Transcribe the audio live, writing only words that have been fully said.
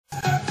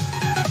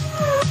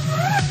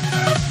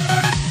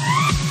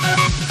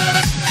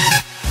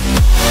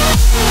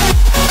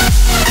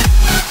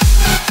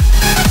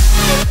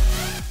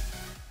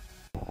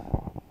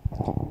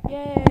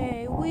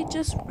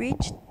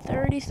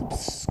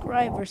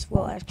subscribers.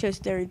 Well, actually it's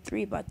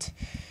 33, but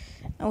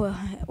well,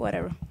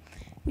 whatever.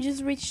 We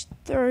just reached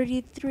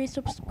 33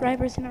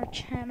 subscribers in our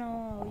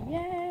channel.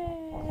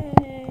 Yay!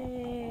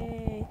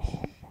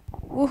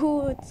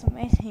 Woohoo! It's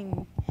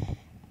amazing.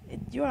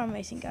 You're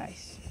amazing,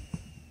 guys.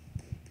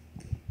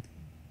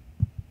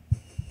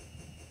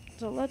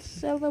 So let's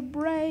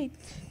celebrate.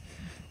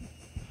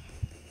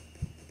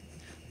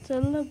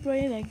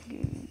 Celebrate.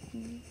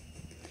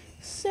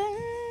 Celebration.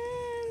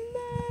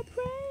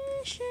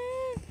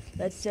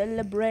 Let's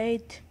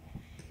celebrate.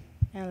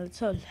 And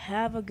let's all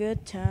have a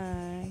good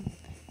time.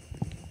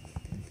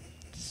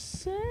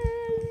 Celebration.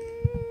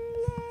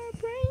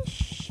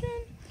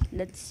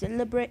 Let's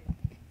celebrate.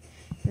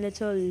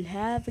 Let's all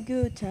have a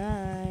good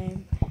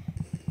time.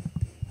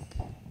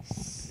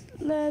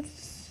 Let's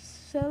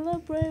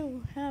celebrate.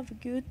 We'll have a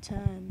good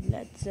time.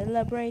 Let's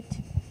celebrate.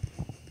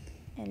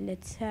 And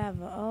let's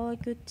have all a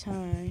good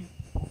time.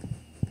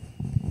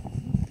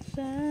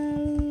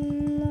 Celebration.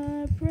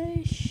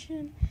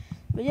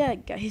 But yeah,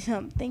 guys,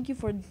 thank you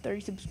for the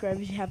 30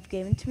 subscribers you have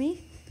given to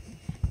me.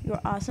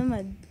 You're awesome.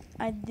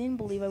 I didn't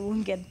believe I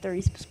would get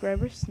 30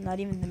 subscribers, not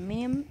even the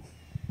minimum.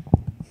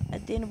 I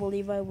didn't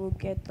believe I would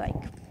get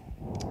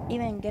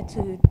even get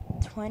to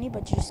 20,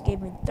 but you just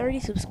gave me 30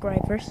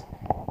 subscribers.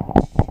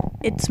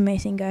 It's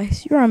amazing,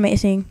 guys. You're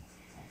amazing.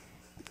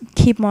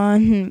 Keep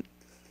on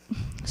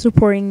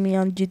supporting me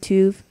on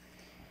YouTube.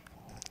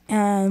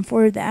 And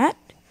for that,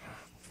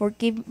 for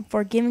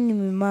giving me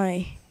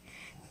my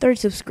 30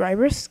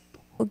 subscribers,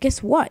 well,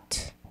 guess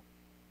what?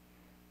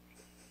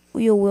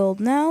 You will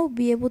now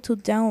be able to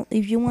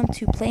if you want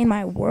to play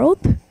my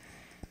world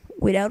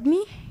without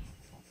me.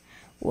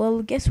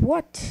 Well, guess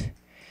what?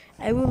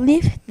 I will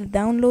leave the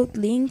download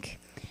link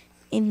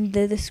in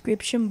the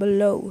description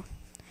below.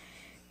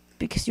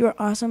 Because you're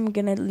awesome, I'm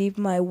gonna leave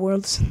my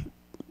world's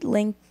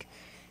link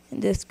in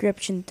the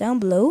description down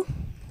below.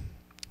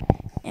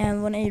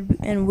 And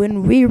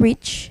when we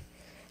reach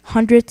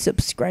 100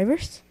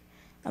 subscribers,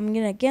 I'm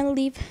gonna again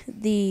leave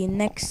the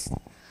next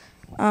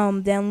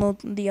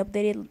the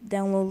updated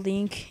download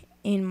link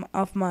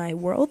of my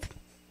world.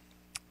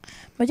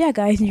 But yeah,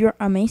 guys, you're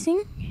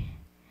amazing.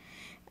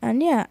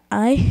 And yeah,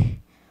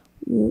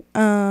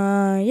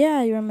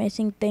 you're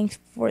amazing. Thanks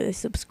for the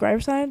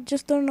subscribers. I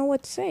just don't know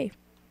what to say.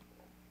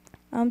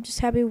 I'm just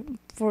happy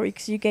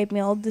because you gave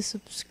me all the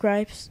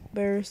subscribers.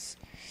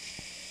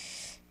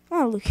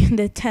 Oh, look at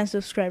the 10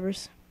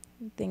 subscribers.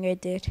 I think I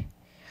did.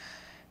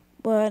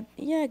 But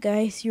yeah,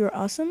 guys, you're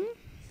awesome.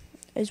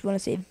 I just want to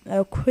say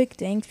a quick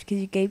thanks because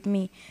you gave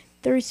me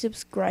 30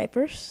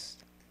 subscribers.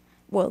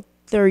 Well,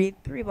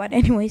 33, but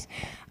anyways,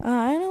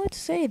 I don't know what to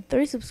say.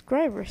 30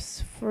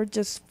 subscribers for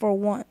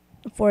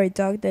a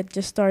dog that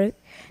just started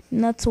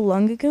not so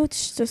long ago.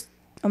 It's just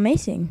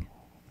amazing.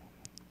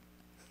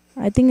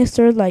 I think I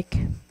started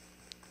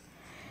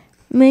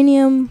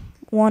minimum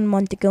 1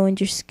 month ago and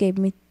just gave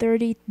me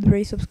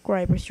 33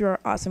 subscribers. You're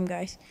awesome,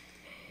 guys.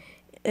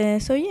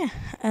 So yeah,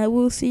 I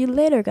will see you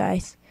later,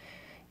 guys.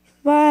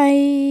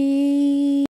 Bye.